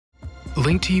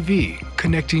Link TV,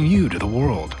 connecting you to the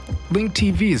world. Link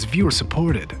TV is viewer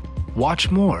supported.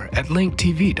 Watch more at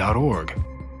linktv.org.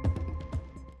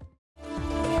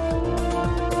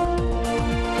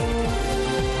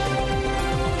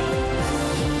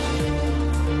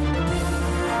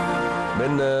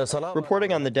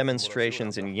 Reporting on the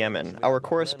demonstrations in Yemen, our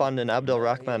correspondent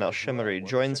Abdelrahman Al-Shimri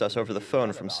joins us over the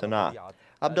phone from Sana'a.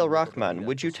 Abdelrahman,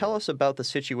 would you tell us about the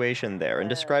situation there and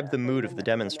describe the mood of the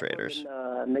demonstrators?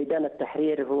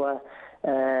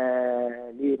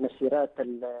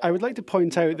 I would like to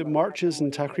point out that marches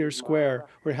in Tahrir Square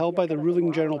were held by the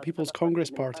ruling General People's Congress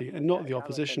Party and not the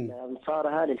opposition.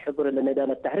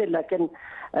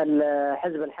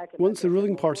 Once the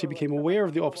ruling party became aware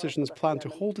of the opposition's plan to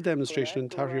hold a demonstration in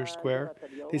Tahrir Square,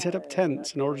 they set up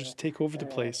tents in order to take over the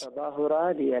place.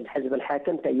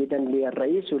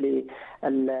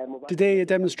 Today, a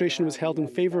demonstration was held in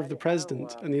favour of the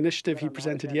president and the initiative he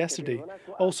presented yesterday.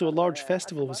 Also, a large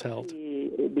festival was held.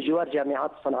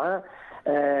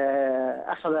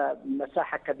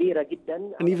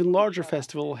 An even larger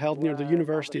festival held near the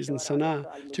universities in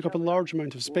Sana'a took up a large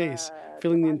amount of space,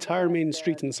 filling the entire main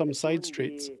street and some side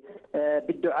streets.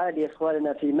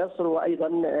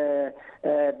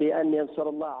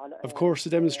 Of course, the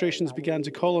demonstrations began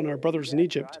to call on our brothers in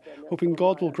Egypt, hoping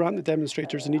God will grant the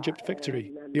demonstrators in Egypt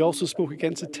victory. They also spoke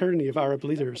against the tyranny of Arab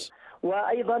leaders.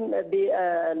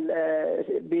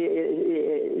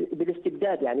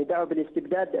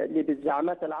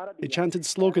 They chanted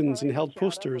slogans and held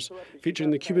posters featuring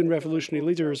the Cuban revolutionary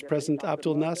leaders President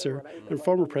Abdel Nasser and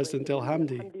former President El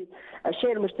Hamdi.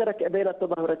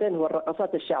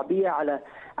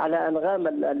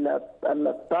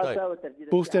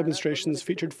 Both demonstrations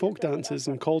featured folk dances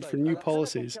and called for new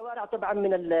policies.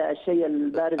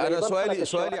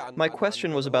 My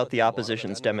question was about the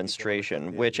opposition's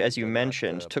demonstration, which, as you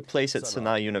mentioned, took place at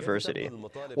Sana'a University.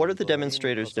 What are the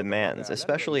demonstrators' demands,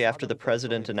 especially after the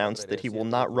president announced that he will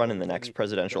not run in the next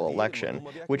presidential election,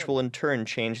 which will in turn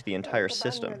change the entire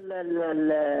system?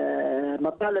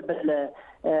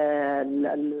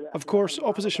 Of course,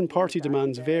 opposition party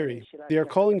demands vary. They are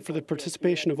calling for the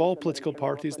participation of all political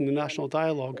parties in the national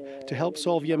dialogue to help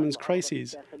solve Yemen's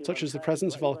crises, such as the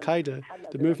presence of Al-Qaeda,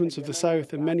 the movements of the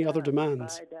South, and many other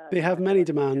demands. They have many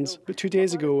demands, but 2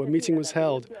 days ago a meeting was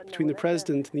held between the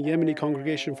president and the Yemeni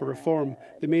Congregation for Reform,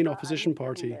 the main opposition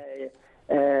party.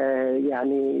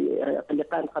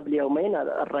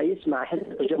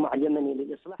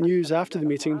 News after the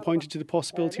meeting pointed to the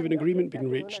possibility of an agreement being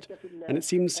reached, and it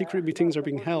seems secret meetings are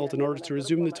being held in order to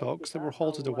resume the talks that were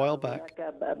halted a while back.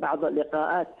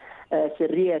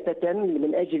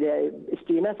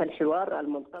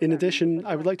 In addition,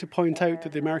 I would like to point out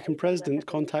that the American president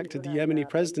contacted the Yemeni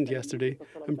president yesterday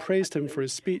and praised him for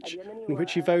his speech, in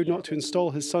which he vowed not to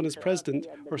install his son as president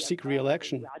or seek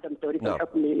re-election. No.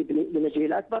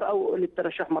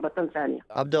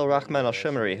 Abdelrahman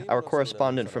Al-Shimri, our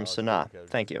correspondent from Sana'a.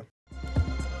 Thank you.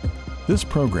 This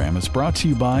program is brought to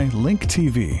you by Link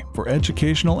TV for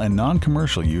educational and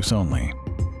non-commercial use only.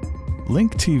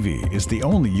 Link TV is the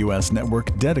only U.S.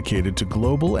 network dedicated to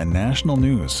global and national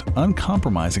news,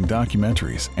 uncompromising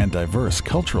documentaries, and diverse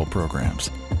cultural programs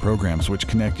which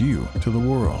connect you to the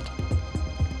world.